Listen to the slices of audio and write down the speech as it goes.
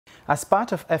As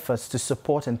part of efforts to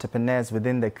support entrepreneurs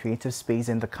within the creative space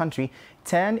in the country,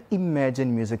 10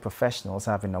 emerging music professionals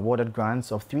have been awarded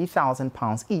grants of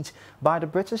 £3,000 each by the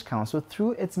British Council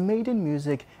through its maiden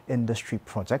music industry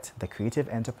project, the Creative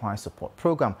Enterprise Support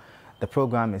Programme. The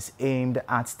program is aimed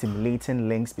at stimulating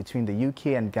links between the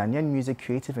UK and Ghanaian music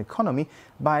creative economy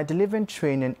by delivering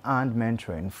training and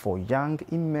mentoring for young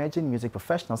emerging music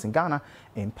professionals in Ghana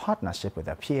in partnership with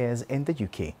their peers in the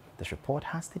UK. This report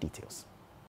has the details.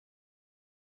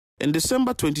 In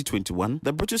December 2021,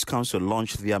 the British Council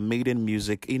launched their maiden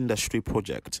music industry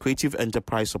project, Creative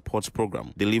Enterprise Support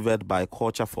Programme, delivered by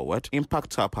Culture Forward,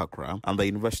 Impact Hub Accra, and the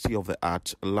University of the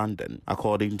Arts, London.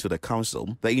 According to the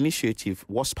Council, the initiative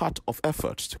was part of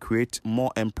efforts to create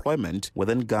more employment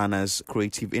within Ghana's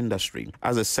creative industry,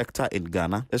 as a sector in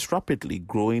Ghana is rapidly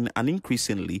growing and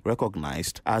increasingly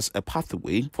recognized as a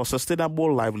pathway for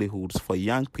sustainable livelihoods for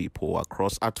young people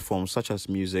across art forms such as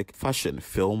music, fashion,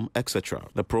 film, etc.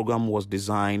 The program was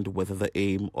designed with the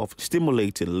aim of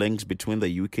stimulating links between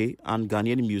the UK and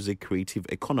Ghanaian music creative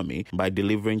economy by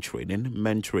delivering training,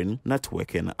 mentoring,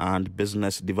 networking and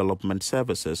business development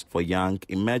services for young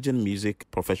emerging music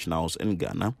professionals in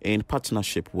Ghana in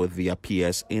partnership with their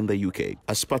peers in the UK.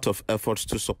 As part of efforts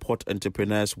to support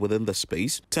entrepreneurs within the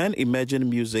space, 10 emerging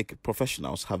music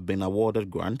professionals have been awarded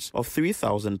grants of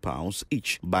 £3,000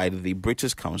 each by the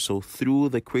British Council through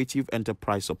the Creative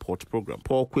Enterprise Support Programme.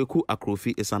 Paul Kweku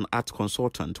Akrofi is an art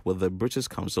consultant with the British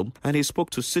Council, and he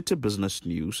spoke to City Business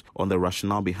News on the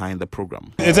rationale behind the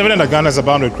program. It's evident that Ghana is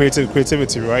abound with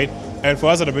creativity, right? And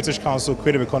for us at the British Council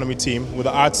Creative Economy team, with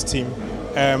the arts team,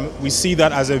 we see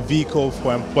that as a vehicle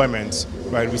for employment,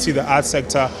 right? We see the art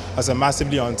sector as a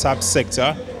massively untapped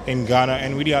sector in Ghana,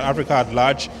 and really at Africa at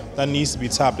large, that needs to be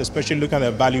tapped, especially looking at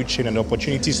the value chain and the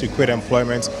opportunities to create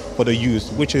employment for the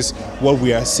youth, which is what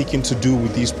we are seeking to do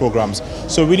with these programs.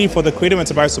 So really for the Creative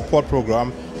Enterprise Support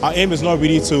Program, our aim is not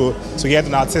really to get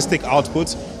an artistic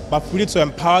output, but really to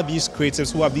empower these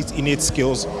creatives who have these innate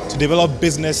skills to develop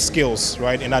business skills,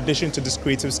 right, in addition to these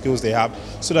creative skills they have,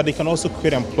 so that they can also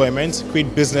create employment,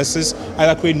 create businesses,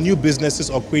 either create new businesses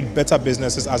or create better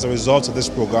businesses as a result of this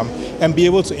program, and be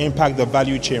able to impact the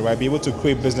value chain, right, be able to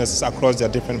create businesses across their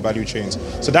different value chains.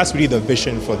 So that's really the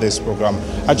vision for this program.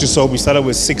 As you saw, we started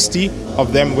with 60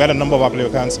 of them. We had a number of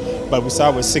applicants, but we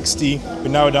started with 60. We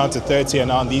narrowed down to 30, and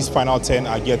now these final 10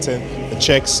 are getting the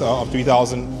checks of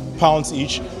 £3,000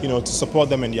 each, to support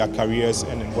them in their careers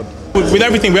and in what. With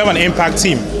everything, we have an impact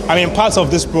team. I mean, part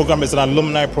of this program is an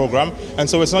alumni program, and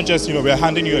so it's not just we're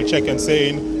handing you a check and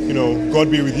saying God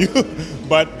be with you,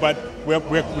 but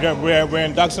we're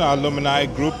inducting our alumni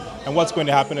group. And what's going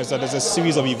to happen is that there's a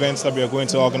series of events that we are going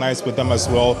to organize with them as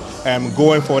well,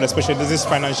 going forward, especially this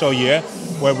financial year,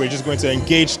 where we're just going to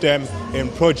engage them in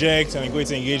projects and going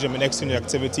to engage them in external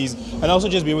activities, and also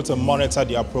just be able to monitor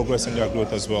their progress and their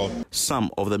growth as well. Some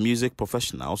of the music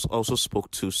professionals also spoke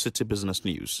to City Business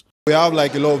News. We have a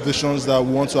lot of visions that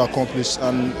we want to accomplish,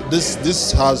 and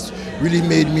this has really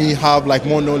made me have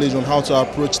more knowledge on how to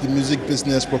approach the music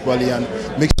business properly and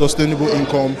make sustainable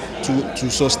income to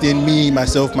sustain me,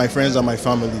 myself, my friends and my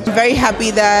family. I'm very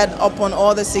happy that upon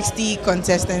all the 60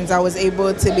 contestants I was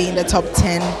able to be in the top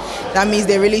 10. That means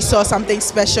they really saw something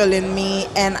special in me,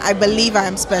 and I believe I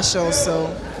am special, so